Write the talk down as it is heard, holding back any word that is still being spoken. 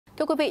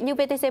Thưa quý vị, như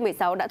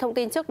VTC16 đã thông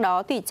tin trước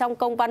đó, thì trong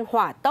công văn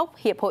hỏa tốc,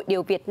 Hiệp hội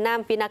Điều Việt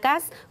Nam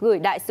VINACAS gửi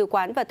Đại sứ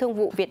quán và Thương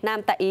vụ Việt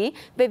Nam tại Ý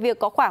về việc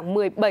có khoảng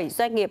 17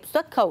 doanh nghiệp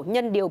xuất khẩu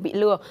nhân điều bị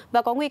lừa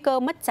và có nguy cơ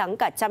mất trắng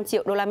cả 100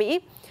 triệu đô la Mỹ.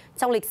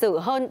 Trong lịch sử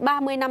hơn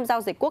 30 năm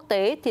giao dịch quốc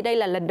tế, thì đây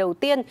là lần đầu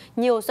tiên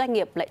nhiều doanh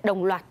nghiệp lại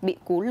đồng loạt bị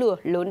cú lừa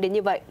lớn đến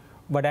như vậy.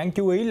 Và đáng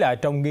chú ý là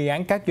trong nghi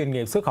án các doanh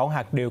nghiệp xuất khẩu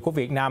hạt điều của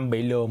Việt Nam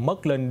bị lừa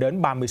mất lên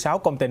đến 36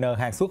 container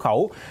hàng xuất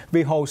khẩu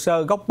vì hồ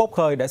sơ gốc bốc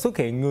hơi đã xuất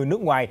hiện người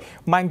nước ngoài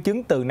mang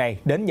chứng từ này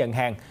đến nhận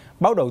hàng.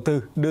 Báo Đầu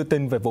tư đưa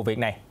tin về vụ việc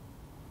này.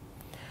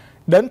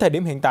 Đến thời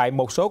điểm hiện tại,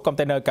 một số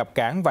container cập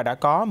cảng và đã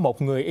có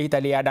một người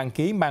Italia đăng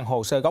ký mang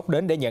hồ sơ gốc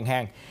đến để nhận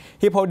hàng.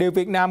 Hiệp hội Điều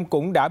Việt Nam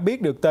cũng đã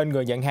biết được tên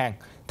người nhận hàng.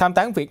 Tham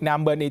tán Việt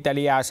Nam bên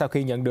Italia sau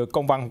khi nhận được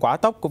công văn hỏa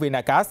tốc của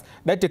VINACAS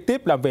đã trực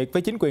tiếp làm việc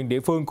với chính quyền địa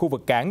phương khu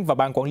vực cảng và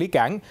ban quản lý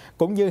cảng,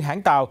 cũng như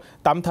hãng tàu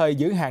tạm thời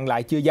giữ hàng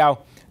lại chưa giao,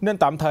 nên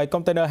tạm thời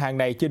container hàng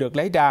này chưa được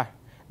lấy ra.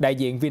 Đại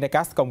diện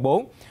VINACAS công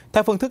bố,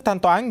 theo phương thức thanh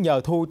toán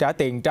nhờ thu trả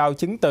tiền trao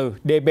chứng từ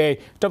DB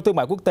trong thương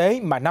mại quốc tế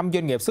mà 5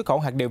 doanh nghiệp xuất khẩu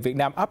hạt điều Việt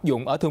Nam áp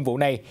dụng ở thương vụ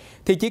này,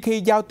 thì chỉ khi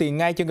giao tiền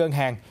ngay cho ngân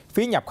hàng,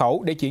 phí nhập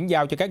khẩu để chuyển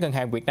giao cho các ngân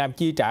hàng Việt Nam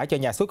chi trả cho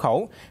nhà xuất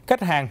khẩu,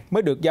 khách hàng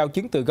mới được giao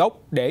chứng từ gốc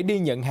để đi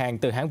nhận hàng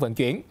từ hãng vận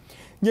chuyển.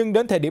 Nhưng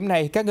đến thời điểm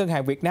này, các ngân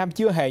hàng Việt Nam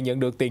chưa hề nhận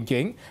được tiền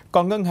chuyển.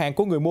 Còn ngân hàng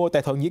của người mua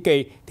tại Thổ Nhĩ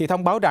Kỳ thì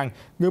thông báo rằng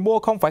người mua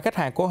không phải khách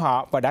hàng của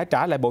họ và đã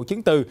trả lại bộ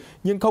chứng từ,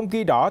 nhưng không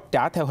ghi rõ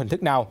trả theo hình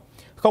thức nào,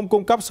 không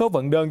cung cấp số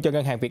vận đơn cho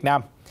ngân hàng Việt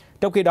Nam.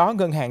 Trong khi đó,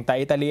 ngân hàng tại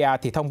Italia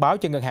thì thông báo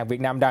cho ngân hàng Việt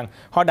Nam rằng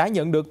họ đã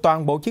nhận được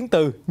toàn bộ chứng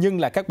từ nhưng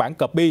là các bản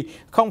copy,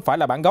 không phải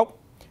là bản gốc.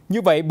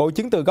 Như vậy, bộ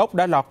chứng từ gốc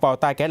đã lọt vào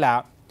tay kẻ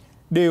lạ.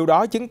 Điều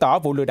đó chứng tỏ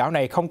vụ lừa đảo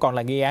này không còn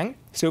là nghi án.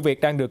 Sự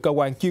việc đang được cơ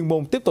quan chuyên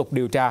môn tiếp tục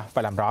điều tra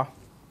và làm rõ.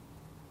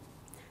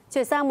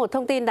 Chuyển sang một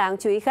thông tin đáng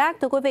chú ý khác,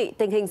 thưa quý vị,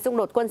 tình hình xung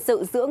đột quân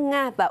sự giữa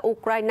Nga và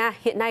Ukraine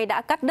hiện nay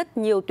đã cắt đứt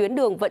nhiều tuyến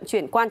đường vận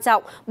chuyển quan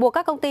trọng, buộc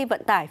các công ty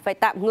vận tải phải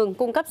tạm ngừng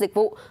cung cấp dịch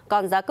vụ,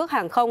 còn giá cước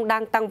hàng không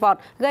đang tăng vọt,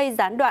 gây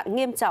gián đoạn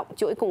nghiêm trọng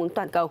chuỗi cung ứng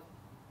toàn cầu.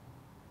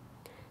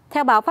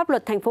 Theo báo Pháp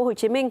luật Thành phố Hồ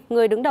Chí Minh,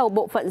 người đứng đầu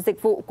bộ phận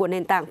dịch vụ của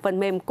nền tảng phần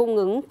mềm cung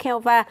ứng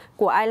Kelva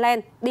của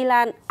Ireland,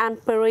 Dylan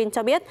Alperin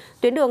cho biết,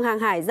 tuyến đường hàng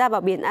hải ra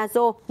vào biển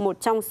Azov, một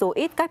trong số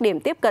ít các điểm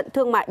tiếp cận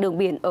thương mại đường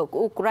biển ở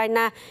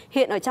Ukraine,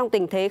 hiện ở trong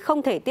tình thế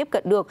không thể tiếp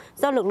cận được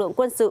do lực lượng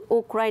quân sự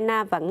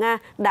Ukraine và Nga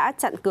đã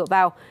chặn cửa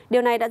vào.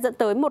 Điều này đã dẫn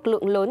tới một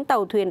lượng lớn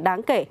tàu thuyền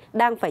đáng kể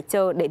đang phải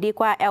chờ để đi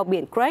qua eo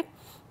biển Kerch.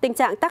 Tình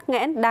trạng tắc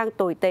nghẽn đang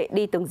tồi tệ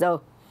đi từng giờ.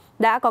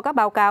 Đã có các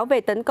báo cáo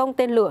về tấn công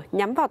tên lửa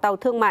nhắm vào tàu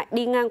thương mại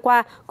đi ngang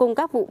qua cùng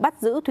các vụ bắt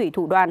giữ thủy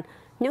thủ đoàn.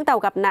 Những tàu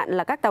gặp nạn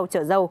là các tàu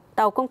chở dầu,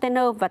 tàu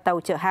container và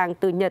tàu chở hàng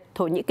từ Nhật,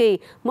 Thổ Nhĩ Kỳ,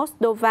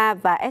 Moldova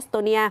và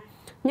Estonia.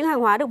 Những hàng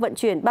hóa được vận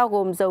chuyển bao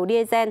gồm dầu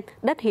diesel,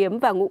 đất hiếm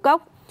và ngũ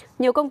cốc.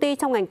 Nhiều công ty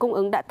trong ngành cung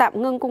ứng đã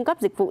tạm ngưng cung cấp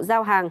dịch vụ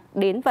giao hàng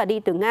đến và đi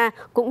từ Nga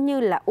cũng như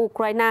là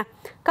Ukraine.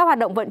 Các hoạt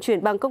động vận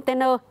chuyển bằng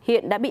container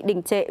hiện đã bị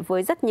đình trệ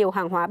với rất nhiều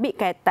hàng hóa bị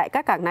kẹt tại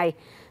các cảng này.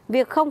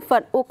 Việc không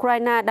phận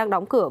Ukraine đang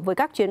đóng cửa với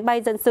các chuyến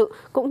bay dân sự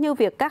cũng như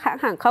việc các hãng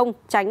hàng không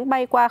tránh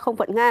bay qua không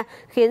phận Nga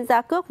khiến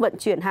giá cước vận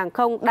chuyển hàng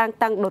không đang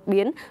tăng đột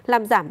biến,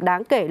 làm giảm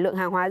đáng kể lượng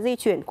hàng hóa di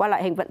chuyển qua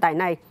loại hình vận tải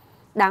này.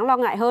 Đáng lo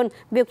ngại hơn,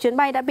 việc chuyến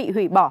bay đã bị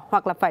hủy bỏ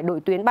hoặc là phải đổi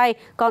tuyến bay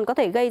còn có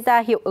thể gây ra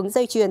hiệu ứng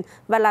dây chuyền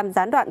và làm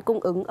gián đoạn cung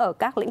ứng ở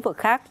các lĩnh vực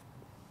khác.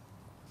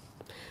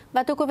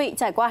 Và thưa quý vị,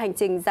 trải qua hành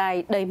trình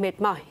dài đầy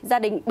mệt mỏi, gia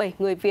đình 7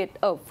 người Việt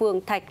ở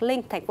phường Thạch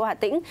Linh, thành phố Hà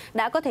Tĩnh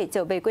đã có thể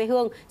trở về quê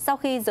hương sau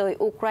khi rời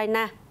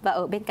Ukraine và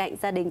ở bên cạnh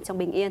gia đình trong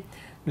bình yên.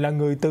 Là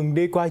người từng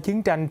đi qua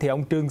chiến tranh thì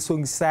ông Trương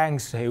Xuân Sang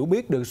hiểu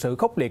biết được sự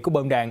khốc liệt của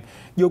bom đạn.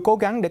 Dù cố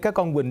gắng để các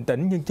con bình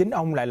tĩnh nhưng chính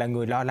ông lại là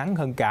người lo lắng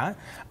hơn cả.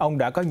 Ông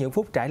đã có những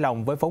phút trải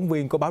lòng với phóng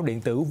viên của báo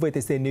điện tử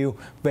VTC News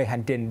về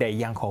hành trình đầy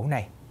gian khổ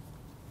này.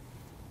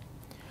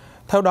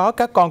 Theo đó,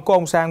 các con của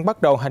ông Sang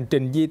bắt đầu hành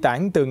trình di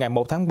tản từ ngày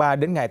 1 tháng 3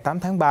 đến ngày 8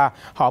 tháng 3,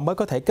 họ mới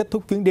có thể kết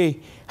thúc chuyến đi.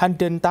 Hành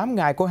trình 8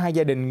 ngày của hai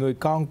gia đình người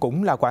con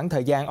cũng là khoảng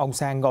thời gian ông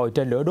Sang ngồi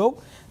trên lửa đốt.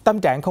 Tâm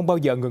trạng không bao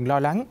giờ ngừng lo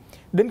lắng.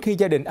 Đến khi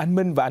gia đình anh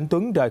Minh và anh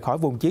Tuấn rời khỏi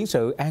vùng chiến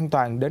sự an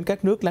toàn đến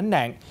các nước lánh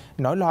nạn,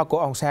 nỗi lo của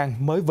ông Sang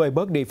mới vơi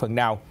bớt đi phần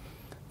nào.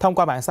 Thông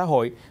qua mạng xã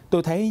hội,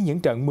 tôi thấy những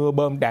trận mưa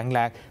bom đạn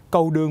lạc,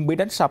 cầu đường bị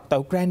đánh sập tại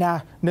Ukraine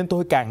nên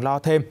tôi càng lo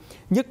thêm,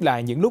 nhất là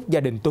những lúc gia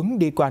đình Tuấn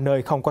đi qua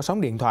nơi không có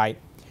sóng điện thoại.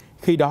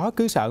 Khi đó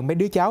cứ sợ mấy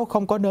đứa cháu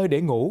không có nơi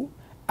để ngủ,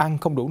 ăn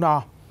không đủ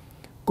no.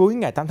 Cuối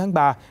ngày 8 tháng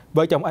 3,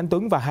 vợ chồng anh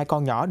Tuấn và hai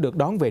con nhỏ được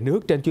đón về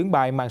nước trên chuyến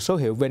bay mang số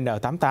hiệu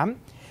VN88.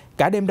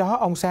 Cả đêm đó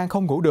ông Sang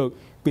không ngủ được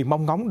vì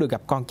mong ngóng được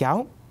gặp con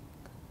cháu.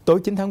 Tối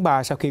 9 tháng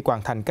 3, sau khi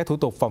hoàn thành các thủ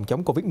tục phòng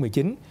chống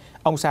Covid-19,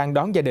 ông Sang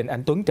đón gia đình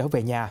anh Tuấn trở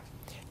về nhà.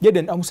 Gia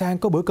đình ông Sang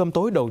có bữa cơm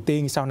tối đầu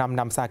tiên sau 5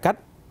 năm xa cách,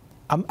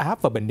 ấm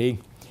áp và bình yên.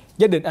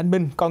 Gia đình anh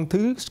Minh, con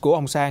thứ của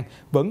ông Sang,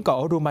 vẫn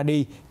còn ở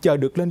Romania chờ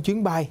được lên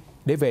chuyến bay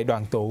để về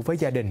đoàn tụ với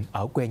gia đình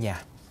ở quê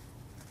nhà.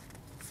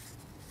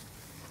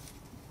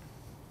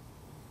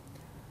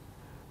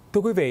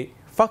 Thưa quý vị,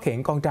 phát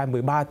hiện con trai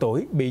 13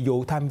 tuổi bị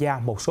dụ tham gia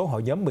một số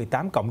hội nhóm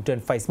 18+ trên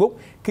Facebook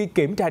khi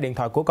kiểm tra điện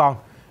thoại của con.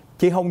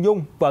 Chị Hồng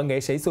Nhung, vợ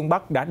nghệ sĩ Xuân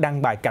Bắc đã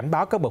đăng bài cảnh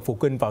báo các bậc phụ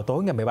huynh vào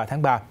tối ngày 13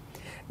 tháng 3.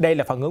 Đây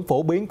là phản ứng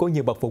phổ biến của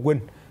nhiều bậc phụ huynh.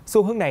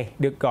 Xu hướng này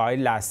được gọi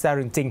là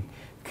parenting,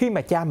 khi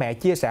mà cha mẹ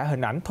chia sẻ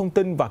hình ảnh, thông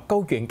tin và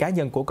câu chuyện cá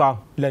nhân của con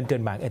lên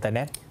trên mạng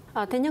Internet.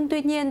 Thế nhưng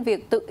tuy nhiên,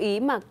 việc tự ý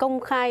mà công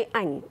khai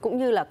ảnh cũng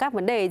như là các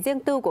vấn đề riêng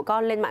tư của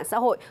con lên mạng xã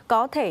hội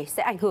có thể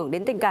sẽ ảnh hưởng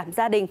đến tình cảm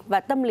gia đình và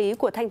tâm lý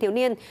của thanh thiếu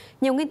niên.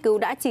 Nhiều nghiên cứu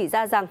đã chỉ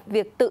ra rằng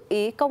việc tự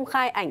ý công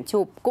khai ảnh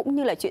chụp cũng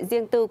như là chuyện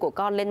riêng tư của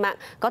con lên mạng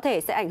có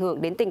thể sẽ ảnh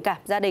hưởng đến tình cảm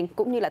gia đình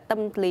cũng như là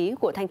tâm lý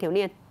của thanh thiếu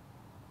niên.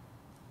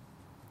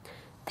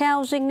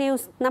 Theo doanh News,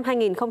 năm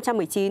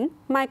 2019,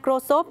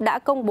 Microsoft đã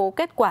công bố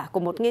kết quả của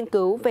một nghiên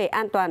cứu về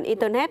an toàn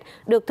Internet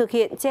được thực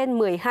hiện trên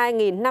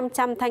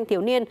 12.500 thanh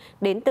thiếu niên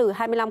đến từ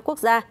 25 quốc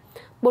gia.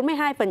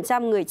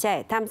 42% người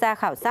trẻ tham gia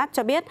khảo sát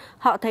cho biết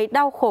họ thấy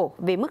đau khổ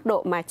vì mức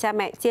độ mà cha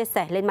mẹ chia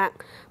sẻ lên mạng.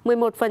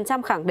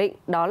 11% khẳng định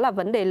đó là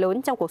vấn đề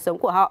lớn trong cuộc sống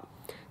của họ.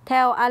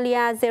 Theo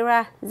LịCH,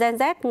 Gen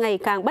Z ngày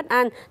càng bất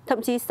an,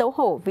 thậm chí xấu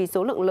hổ vì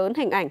số lượng lớn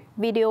hình ảnh,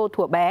 video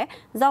thuở bé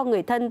do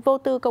người thân vô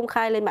tư công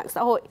khai lên mạng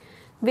xã hội.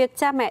 Việc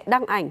cha mẹ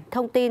đăng ảnh,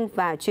 thông tin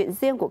và chuyện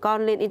riêng của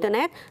con lên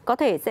Internet có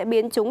thể sẽ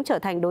biến chúng trở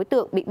thành đối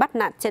tượng bị bắt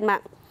nạt trên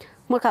mạng.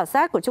 Một khảo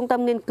sát của Trung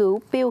tâm Nghiên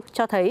cứu Pew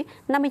cho thấy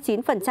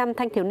 59%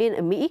 thanh thiếu niên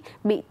ở Mỹ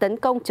bị tấn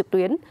công trực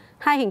tuyến.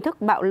 Hai hình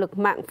thức bạo lực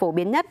mạng phổ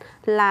biến nhất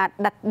là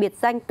đặt biệt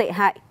danh tệ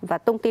hại và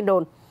tung tin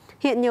đồn.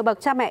 Hiện nhiều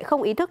bậc cha mẹ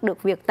không ý thức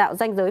được việc tạo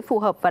ranh giới phù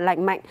hợp và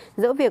lành mạnh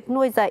giữa việc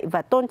nuôi dạy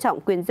và tôn trọng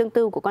quyền riêng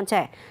tư của con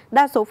trẻ.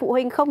 Đa số phụ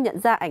huynh không nhận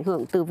ra ảnh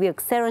hưởng từ việc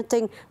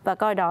parenting và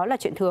coi đó là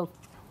chuyện thường.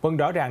 Vâng,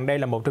 rõ ràng đây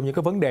là một trong những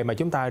cái vấn đề mà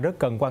chúng ta rất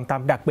cần quan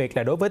tâm, đặc biệt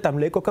là đối với tâm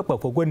lý của các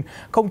bậc phụ huynh.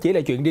 Không chỉ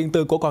là chuyện riêng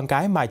tư của con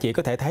cái mà chị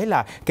có thể thấy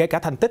là kể cả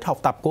thành tích học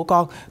tập của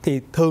con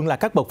thì thường là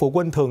các bậc phụ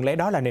huynh thường lấy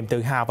đó là niềm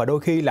tự hào và đôi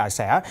khi là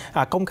sẽ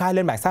công khai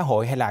lên mạng xã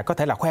hội hay là có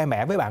thể là khoe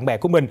mẽ với bạn bè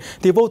của mình.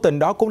 Thì vô tình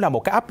đó cũng là một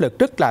cái áp lực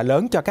rất là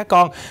lớn cho các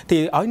con.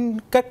 Thì ở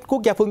các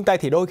quốc gia phương Tây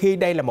thì đôi khi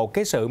đây là một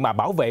cái sự mà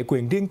bảo vệ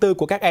quyền riêng tư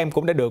của các em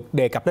cũng đã được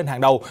đề cập lên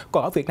hàng đầu.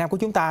 Còn ở Việt Nam của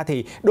chúng ta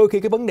thì đôi khi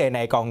cái vấn đề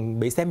này còn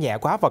bị xem nhẹ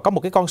quá. Và có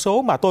một cái con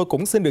số mà tôi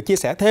cũng xin được chia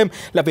sẻ thêm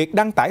là việc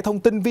đăng tải thông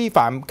tin vi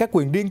phạm các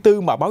quyền riêng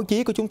tư mà báo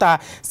chí của chúng ta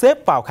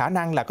xếp vào khả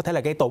năng là có thể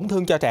là gây tổn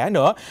thương cho trẻ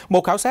nữa.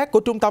 Một khảo sát của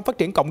Trung tâm Phát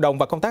triển Cộng đồng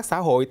và Công tác Xã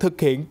hội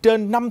thực hiện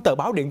trên 5 tờ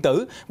báo điện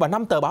tử, và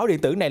 5 tờ báo điện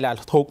tử này là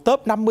thuộc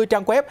top 50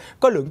 trang web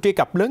có lượng truy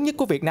cập lớn nhất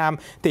của Việt Nam,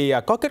 thì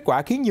có kết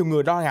quả khiến nhiều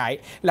người lo ngại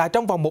là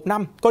trong vòng một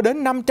năm có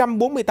đến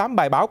 548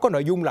 bài báo có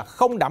nội dung là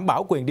không đảm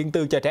bảo quyền riêng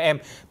tư cho trẻ em.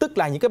 Tức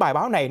là những cái bài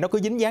báo này nó cứ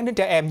dính dáng đến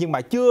trẻ em nhưng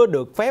mà chưa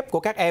được phép của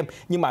các em,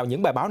 nhưng mà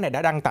những bài báo này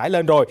đã đăng tải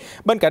lên rồi.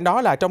 Bên cạnh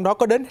đó là trong đó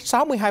có đến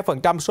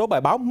 62% số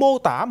bài báo mô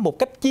tả một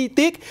cách chi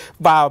tiết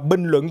và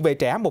bình luận về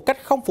trẻ một cách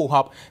không phù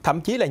hợp.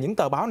 Thậm chí là những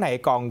tờ báo này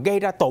còn gây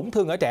ra tổn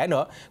thương ở trẻ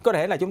nữa. Có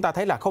thể là chúng ta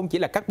thấy là không chỉ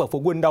là các bậc phụ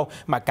huynh đâu,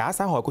 mà cả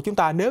xã hội của chúng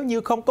ta nếu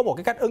như không có một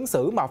cái cách ứng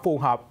xử mà phù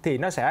hợp thì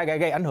nó sẽ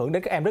gây ảnh hưởng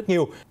đến các em rất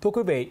nhiều. Thưa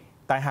quý vị,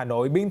 tại Hà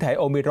Nội, biến thể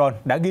Omicron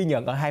đã ghi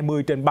nhận ở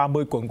 20 trên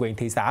 30 quận huyện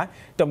thị xã,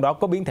 trong đó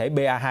có biến thể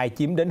BA2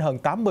 chiếm đến hơn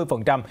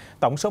 80%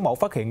 tổng số mẫu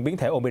phát hiện biến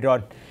thể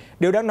Omicron.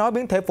 Điều đáng nói,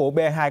 biến thể phụ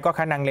BA2 có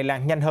khả năng lây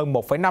lan nhanh hơn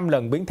 1,5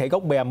 lần biến thể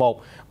gốc BA1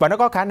 và nó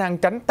có khả năng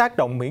tránh tác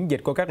động miễn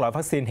dịch của các loại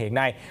vaccine hiện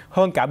nay,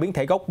 hơn cả biến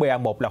thể gốc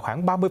BA1 là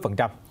khoảng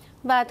 30%.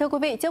 Và thưa quý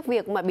vị, trước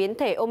việc mà biến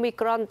thể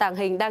Omicron tàng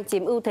hình đang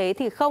chiếm ưu thế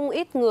thì không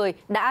ít người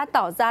đã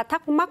tỏ ra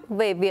thắc mắc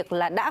về việc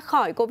là đã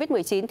khỏi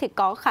Covid-19 thì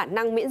có khả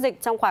năng miễn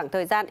dịch trong khoảng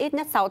thời gian ít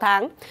nhất 6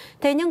 tháng.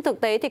 Thế nhưng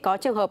thực tế thì có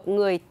trường hợp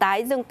người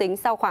tái dương tính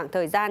sau khoảng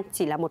thời gian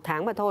chỉ là 1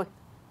 tháng mà thôi.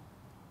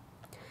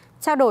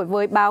 Trao đổi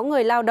với báo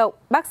Người Lao động,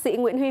 bác sĩ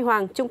Nguyễn Huy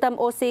Hoàng, Trung tâm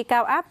Oxy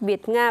Cao áp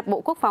Việt Nga,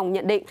 Bộ Quốc phòng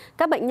nhận định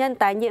các bệnh nhân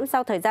tái nhiễm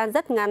sau thời gian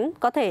rất ngắn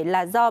có thể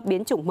là do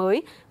biến chủng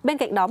mới. Bên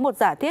cạnh đó, một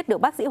giả thiết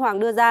được bác sĩ Hoàng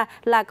đưa ra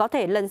là có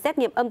thể lần xét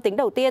nghiệm âm tính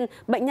đầu tiên,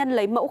 bệnh nhân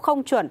lấy mẫu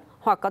không chuẩn,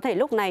 hoặc có thể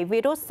lúc này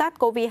virus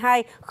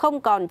SARS-CoV-2 không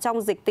còn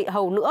trong dịch tỵ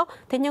hầu nữa,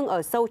 thế nhưng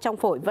ở sâu trong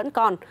phổi vẫn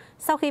còn.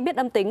 Sau khi biết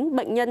âm tính,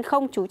 bệnh nhân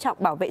không chú trọng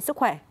bảo vệ sức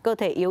khỏe, cơ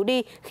thể yếu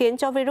đi khiến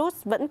cho virus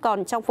vẫn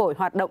còn trong phổi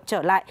hoạt động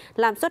trở lại,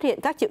 làm xuất hiện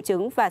các triệu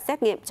chứng và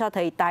xét nghiệm cho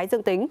thấy tái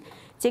dương tính.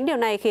 Chính điều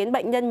này khiến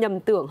bệnh nhân nhầm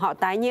tưởng họ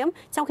tái nhiễm,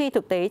 trong khi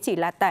thực tế chỉ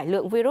là tải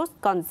lượng virus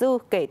còn dư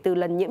kể từ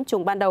lần nhiễm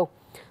trùng ban đầu.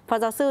 Phó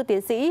giáo sư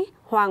tiến sĩ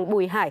Hoàng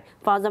Bùi Hải,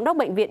 Phó Giám đốc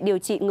Bệnh viện điều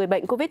trị người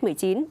bệnh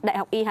COVID-19, Đại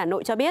học Y Hà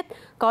Nội cho biết,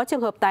 có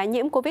trường hợp tái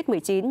nhiễm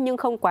COVID-19 nhưng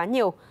không quá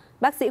nhiều.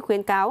 Bác sĩ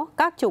khuyến cáo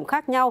các chủng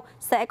khác nhau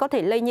sẽ có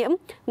thể lây nhiễm.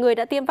 Người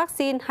đã tiêm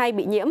vaccine hay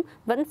bị nhiễm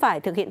vẫn phải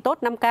thực hiện tốt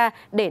 5K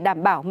để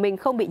đảm bảo mình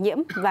không bị nhiễm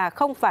và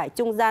không phải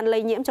trung gian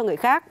lây nhiễm cho người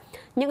khác.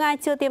 Những ai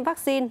chưa tiêm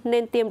vaccine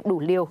nên tiêm đủ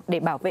liều để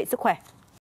bảo vệ sức khỏe.